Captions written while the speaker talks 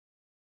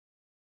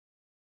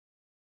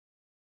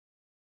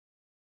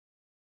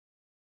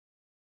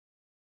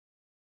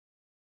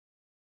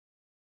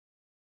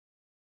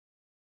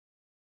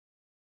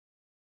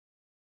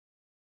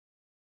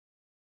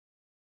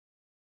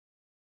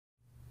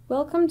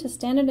Welcome to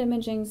Standard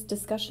Imaging's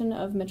discussion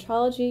of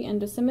metrology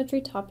and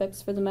dosimetry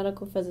topics for the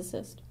medical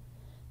physicist.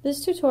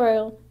 This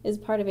tutorial is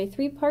part of a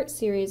three-part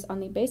series on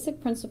the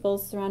basic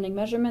principles surrounding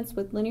measurements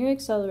with linear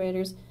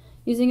accelerators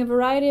using a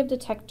variety of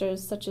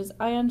detectors such as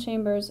ion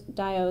chambers,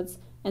 diodes,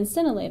 and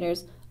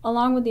scintillators,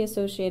 along with the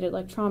associated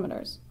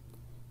electrometers.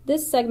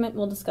 This segment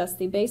will discuss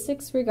the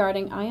basics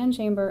regarding ion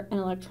chamber and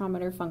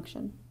electrometer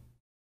function.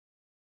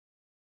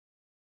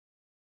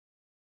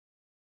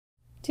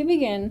 To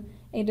begin,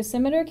 a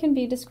dosimeter can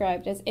be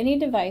described as any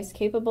device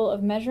capable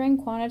of measuring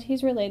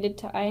quantities related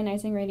to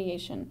ionizing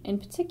radiation, in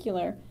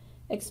particular,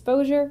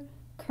 exposure,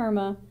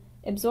 kerma,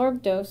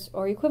 absorbed dose,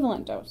 or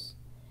equivalent dose.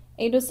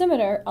 A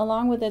dosimeter,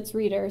 along with its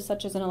reader,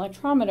 such as an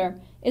electrometer,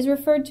 is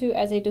referred to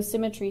as a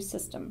dosimetry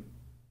system.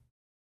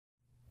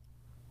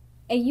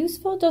 A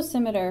useful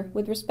dosimeter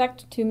with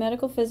respect to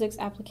medical physics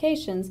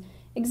applications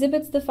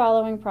exhibits the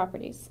following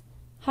properties: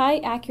 high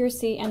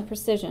accuracy and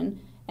precision,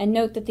 and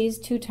note that these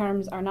two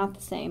terms are not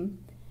the same,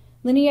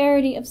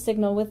 linearity of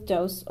signal with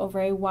dose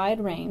over a wide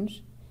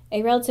range,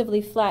 a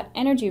relatively flat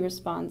energy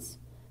response,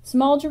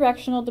 small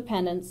directional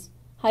dependence,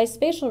 high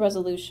spatial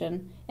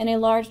resolution, and a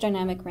large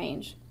dynamic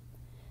range.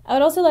 I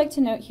would also like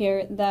to note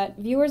here that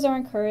viewers are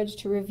encouraged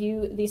to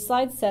review the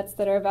slide sets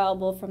that are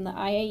available from the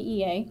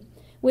IAEA,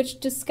 which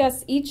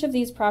discuss each of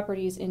these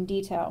properties in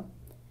detail.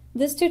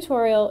 This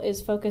tutorial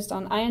is focused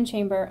on ion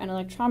chamber and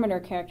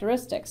electrometer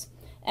characteristics,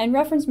 and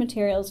reference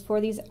materials for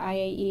these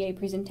IAEA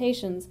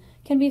presentations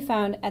can be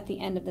found at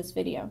the end of this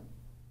video.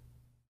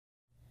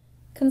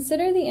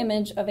 Consider the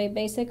image of a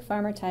basic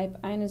farmer-type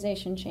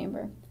ionization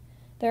chamber.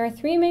 There are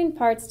three main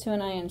parts to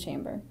an ion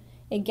chamber: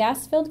 a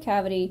gas-filled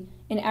cavity,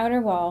 an outer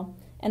wall,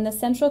 and the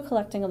central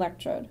collecting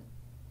electrode.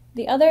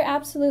 The other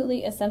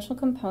absolutely essential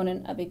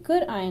component of a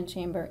good ion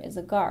chamber is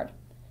a guard.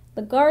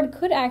 The guard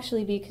could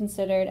actually be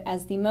considered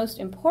as the most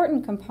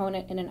important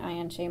component in an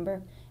ion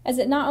chamber, as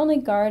it not only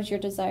guards your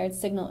desired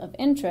signal of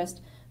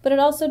interest, but it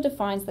also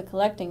defines the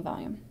collecting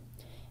volume.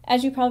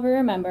 As you probably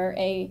remember,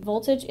 a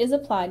voltage is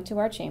applied to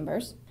our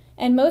chambers,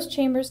 and most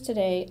chambers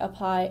today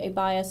apply a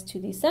bias to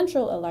the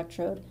central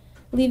electrode,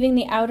 leaving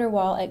the outer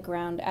wall at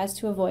ground as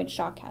to avoid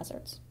shock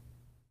hazards.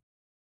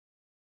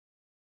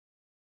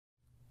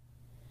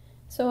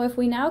 So if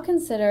we now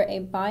consider a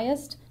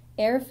biased,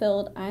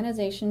 air-filled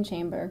ionization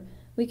chamber,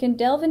 we can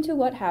delve into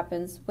what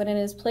happens when it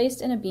is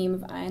placed in a beam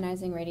of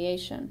ionizing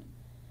radiation.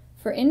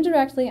 For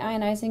indirectly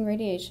ionizing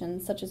radiation,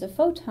 such as a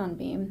photon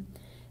beam,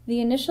 the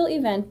initial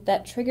event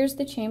that triggers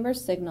the chamber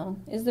signal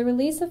is the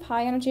release of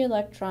high-energy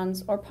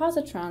electrons or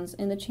positrons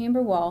in the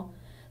chamber wall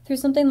through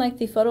something like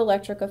the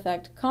photoelectric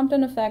effect,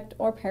 Compton effect,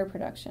 or pair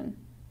production.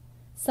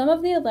 Some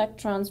of the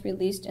electrons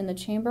released in the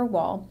chamber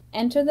wall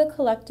enter the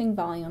collecting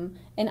volume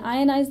and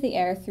ionize the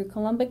air through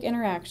Coulombic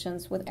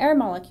interactions with air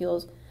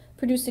molecules,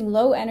 producing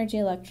low-energy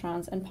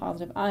electrons and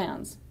positive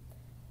ions.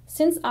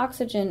 Since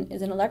oxygen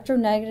is an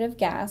electronegative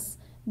gas,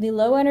 the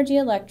low-energy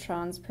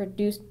electrons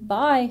produced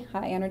by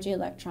high-energy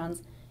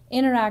electrons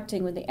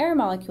interacting with the air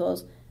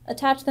molecules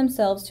attach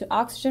themselves to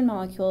oxygen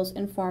molecules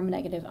and form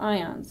negative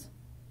ions.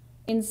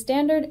 In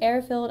standard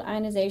air-filled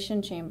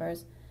ionization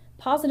chambers,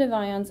 positive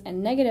ions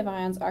and negative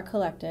ions are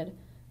collected,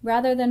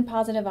 rather than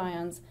positive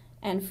ions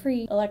and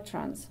free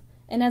electrons.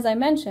 And as I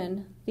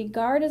mentioned, the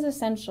guard is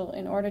essential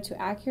in order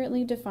to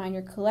accurately define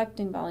your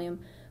collecting volume,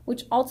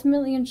 which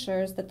ultimately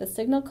ensures that the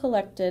signal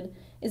collected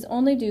is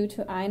only due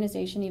to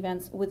ionization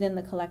events within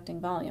the collecting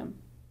volume.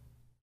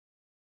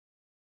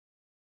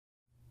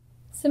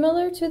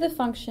 Similar to the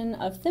function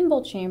of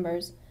thimble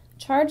chambers,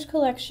 charge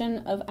collection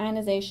of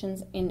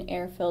ionizations in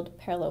air-filled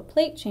parallel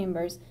plate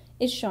chambers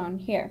is shown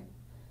here.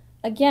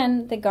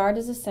 Again, the guard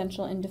is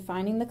essential in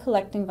defining the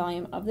collecting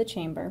volume of the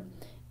chamber,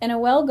 and a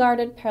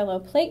well-guarded parallel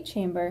plate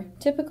chamber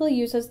typically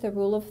uses the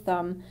rule of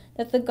thumb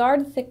that the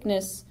guard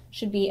thickness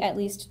should be at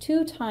least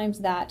 2 times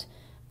that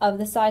of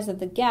the size of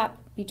the gap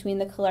between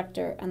the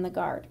collector and the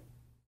guard.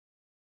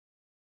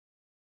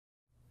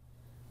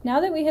 Now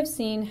that we have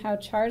seen how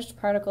charged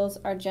particles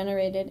are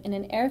generated in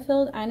an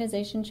air-filled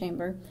ionization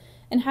chamber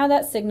and how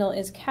that signal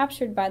is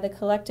captured by the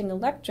collecting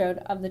electrode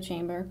of the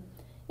chamber,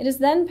 it is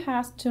then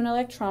passed to an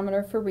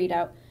electrometer for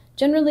readout,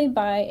 generally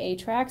by a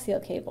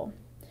triaxial cable.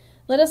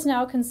 Let us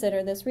now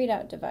consider this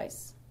readout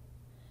device.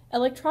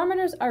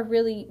 Electrometers are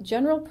really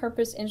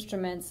general-purpose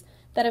instruments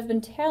that have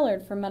been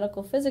tailored for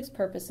medical physics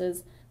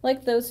purposes,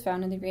 like those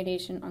found in the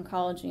radiation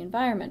oncology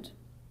environment.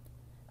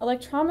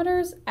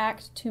 Electrometers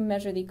act to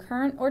measure the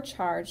current or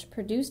charge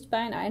produced by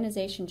an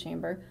ionization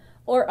chamber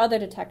or other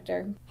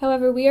detector.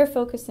 However, we are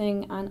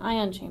focusing on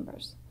ion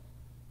chambers.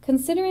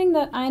 Considering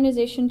that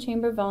ionization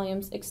chamber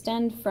volumes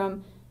extend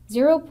from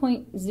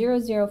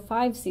 0.005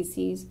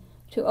 cc's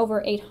to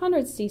over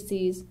 800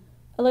 cc's,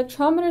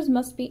 electrometers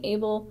must be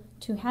able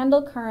to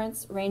handle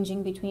currents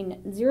ranging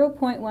between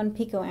 0.1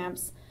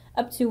 picoamps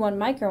up to 1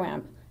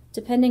 microamp,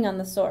 depending on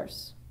the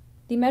source.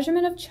 The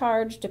measurement of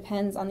charge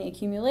depends on the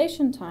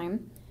accumulation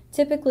time,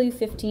 typically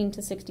 15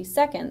 to 60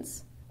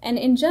 seconds, and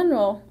in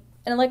general,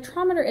 an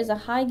electrometer is a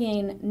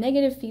high-gain,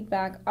 negative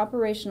feedback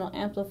operational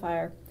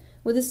amplifier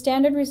with a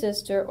standard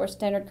resistor or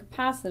standard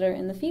capacitor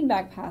in the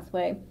feedback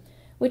pathway,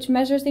 which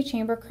measures the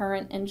chamber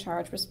current and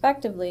charge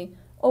respectively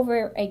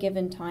over a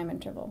given time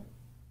interval.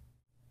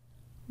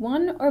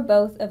 One or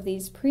both of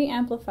these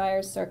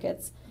preamplifier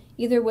circuits,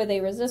 either with a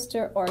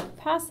resistor or a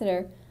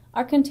capacitor,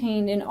 are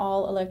contained in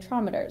all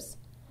electrometers.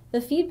 The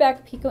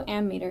feedback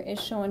picoammeter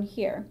is shown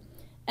here,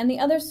 and the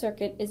other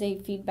circuit is a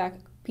feedback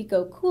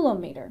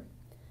picocoulometer.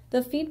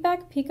 The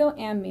feedback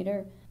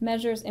picoammeter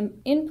measures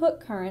input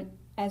current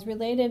as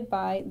related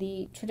by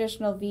the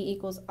traditional V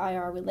equals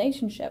IR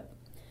relationship,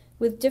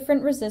 with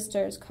different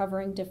resistors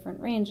covering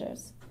different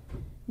ranges.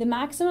 The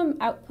maximum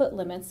output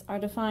limits are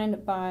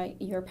defined by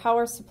your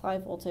power supply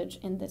voltage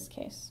in this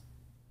case.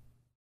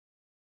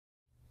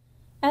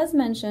 As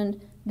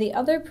mentioned, the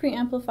other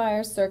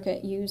preamplifier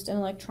circuit used in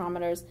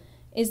electrometers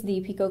is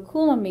the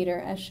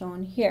picocoulometer as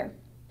shown here,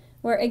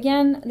 where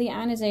again the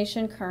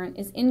ionization current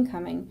is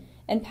incoming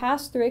and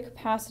passed through a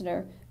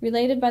capacitor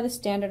related by the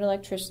standard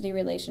electricity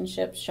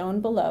relationship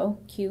shown below,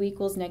 Q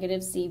equals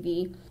negative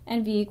CV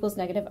and V equals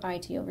negative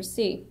IT over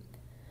C.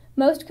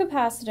 Most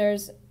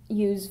capacitors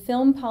use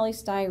film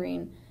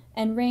polystyrene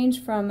and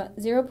range from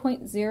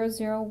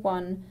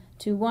 0.001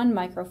 to 1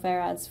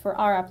 microfarads for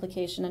our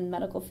application in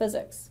medical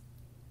physics.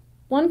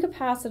 One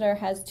capacitor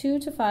has 2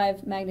 to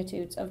 5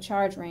 magnitudes of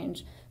charge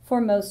range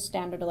for most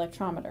standard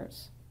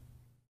electrometers.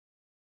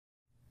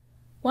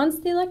 Once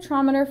the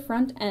electrometer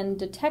front end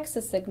detects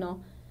a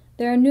signal,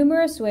 there are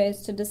numerous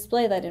ways to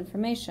display that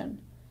information.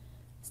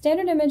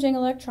 Standard imaging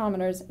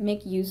electrometers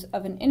make use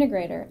of an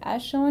integrator,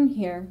 as shown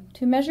here,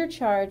 to measure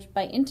charge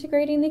by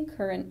integrating the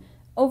current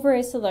over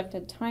a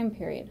selected time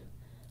period.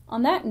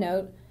 On that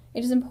note,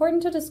 it is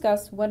important to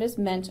discuss what is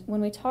meant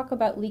when we talk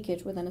about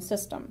leakage within a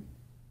system.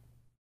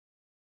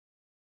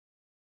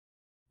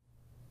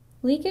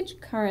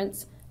 Leakage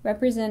currents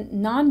represent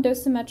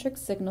non-dosimetric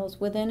signals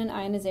within an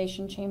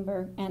ionization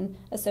chamber and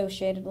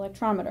associated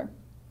electrometer.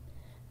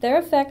 Their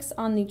effects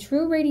on the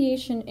true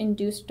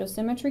radiation-induced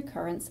dosimetry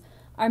currents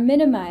are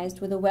minimized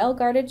with a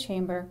well-guarded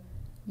chamber,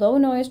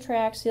 low-noise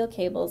triaxial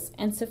cables,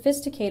 and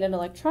sophisticated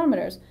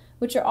electrometers,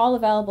 which are all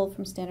available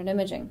from standard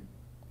imaging.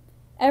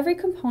 Every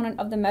component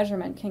of the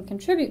measurement can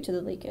contribute to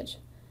the leakage.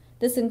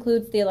 This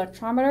includes the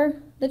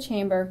electrometer, the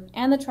chamber,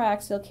 and the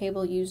triaxial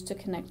cable used to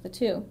connect the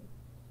two.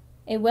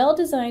 A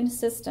well-designed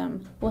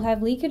system will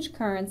have leakage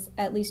currents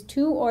at least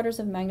 2 orders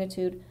of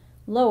magnitude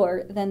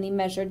lower than the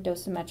measured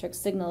dosimetric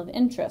signal of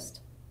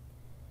interest.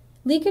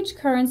 Leakage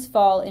currents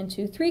fall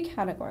into 3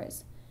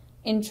 categories: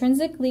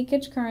 intrinsic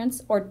leakage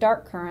currents or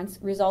dark currents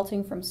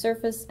resulting from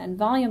surface and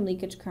volume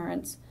leakage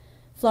currents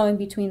flowing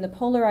between the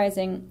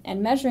polarizing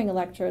and measuring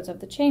electrodes of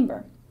the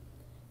chamber;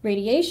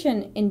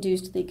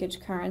 radiation-induced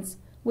leakage currents,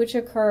 which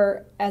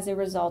occur as a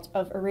result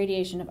of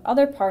irradiation of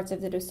other parts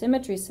of the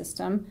dosimetry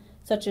system,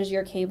 such as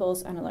your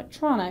cables and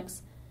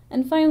electronics;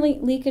 and finally,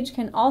 leakage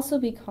can also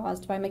be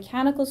caused by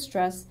mechanical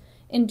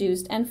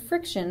stress-induced and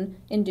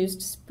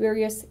friction-induced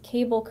spurious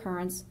cable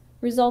currents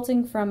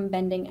resulting from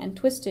bending and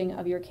twisting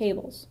of your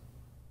cables.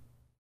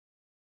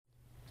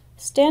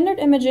 Standard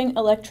imaging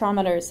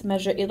electrometers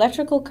measure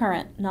electrical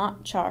current,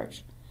 not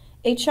charge.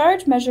 A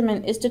charge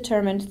measurement is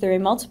determined through a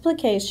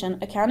multiplication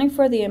accounting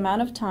for the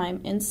amount of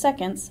time in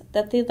seconds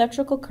that the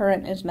electrical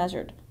current is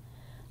measured.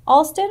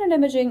 All standard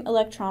imaging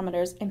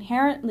electrometers'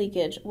 inherent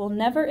leakage will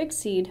never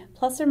exceed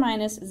plus or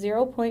minus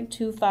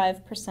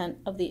 0.25%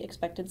 of the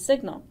expected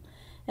signal,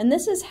 and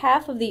this is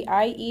half of the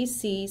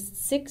IEC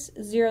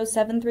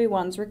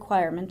 60731's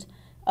requirement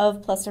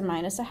of plus or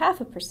minus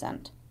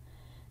 0.5%.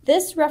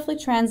 This roughly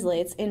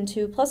translates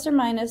into plus or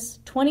minus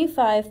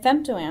 25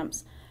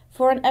 femtoamps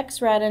for an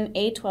X-Radon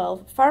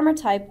A12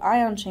 farmer-type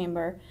ion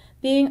chamber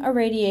being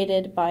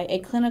irradiated by a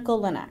clinical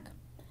LINAC.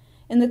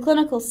 In the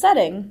clinical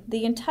setting,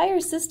 the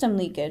entire system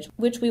leakage,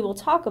 which we will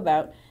talk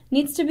about,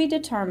 needs to be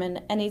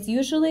determined and is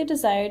usually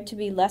desired to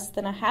be less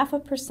than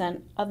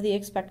 0.5% of the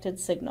expected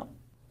signal.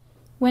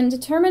 When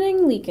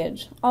determining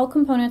leakage, all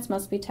components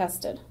must be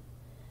tested.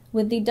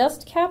 With the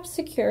dust cap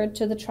secured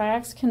to the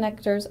Triax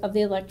connectors of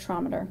the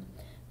electrometer,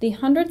 the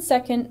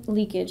 100-second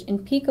leakage in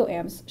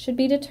picoamps should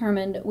be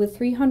determined with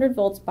 300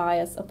 volts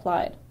bias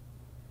applied.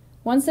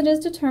 Once it is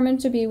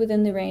determined to be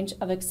within the range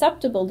of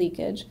acceptable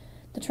leakage,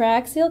 the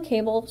triaxial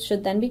cable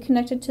should then be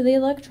connected to the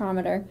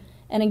electrometer,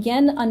 and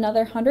again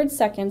another 100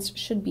 seconds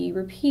should be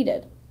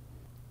repeated.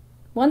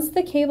 Once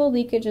the cable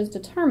leakage is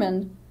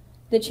determined,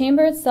 the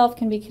chamber itself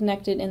can be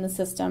connected in the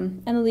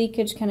system, and the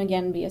leakage can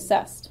again be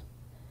assessed.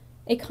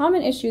 A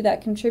common issue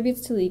that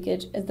contributes to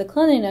leakage is the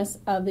cleanliness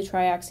of the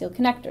triaxial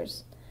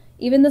connectors.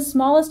 Even the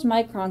smallest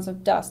microns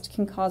of dust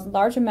can cause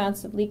large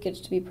amounts of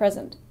leakage to be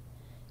present.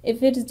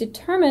 If it is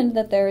determined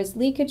that there is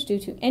leakage due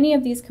to any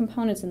of these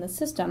components in the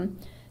system,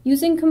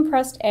 using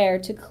compressed air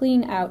to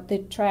clean out the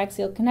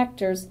triaxial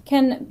connectors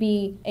can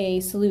be a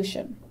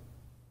solution.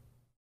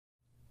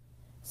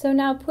 So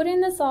now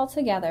putting this all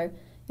together,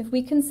 if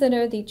we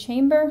consider the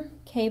chamber,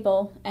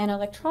 cable, and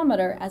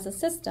electrometer as a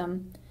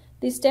system,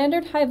 the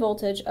standard high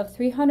voltage of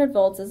 300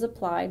 volts is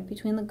applied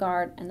between the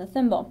guard and the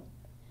thimble.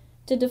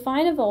 To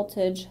define a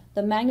voltage,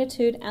 the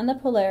magnitude and the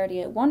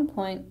polarity at one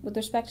point with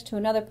respect to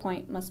another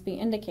point must be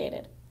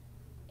indicated.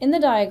 In the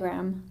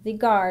diagram, the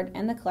guard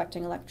and the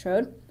collecting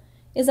electrode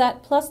is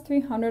at plus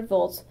 300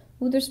 volts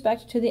with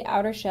respect to the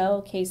outer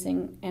shell,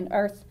 casing, and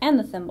earth, and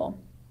the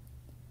thimble.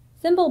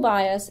 Thimble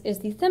bias is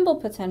the thimble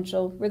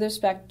potential with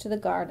respect to the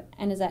guard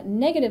and is at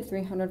negative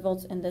 300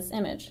 volts in this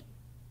image.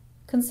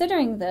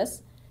 Considering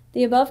this,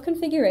 the above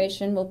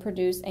configuration will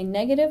produce a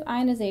negative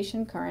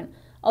ionization current,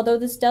 although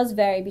this does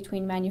vary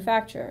between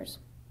manufacturers.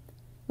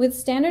 With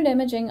standard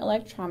imaging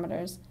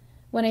electrometers,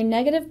 when a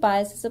negative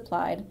bias is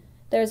applied,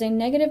 there is a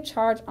negative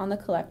charge on the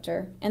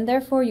collector, and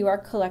therefore you are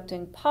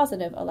collecting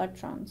positive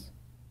electrons.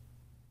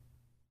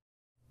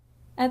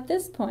 At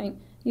this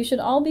point, you should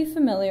all be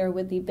familiar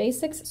with the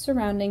basics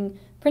surrounding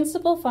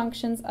principal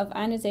functions of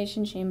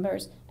ionization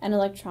chambers and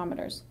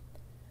electrometers.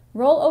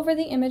 Roll over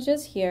the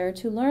images here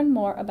to learn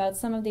more about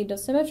some of the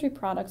dosimetry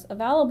products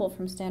available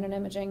from Standard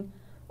Imaging,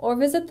 or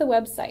visit the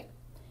website.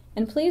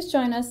 And please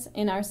join us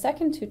in our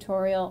second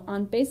tutorial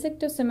on basic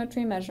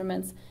dosimetry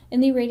measurements in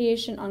the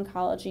radiation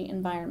oncology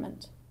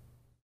environment.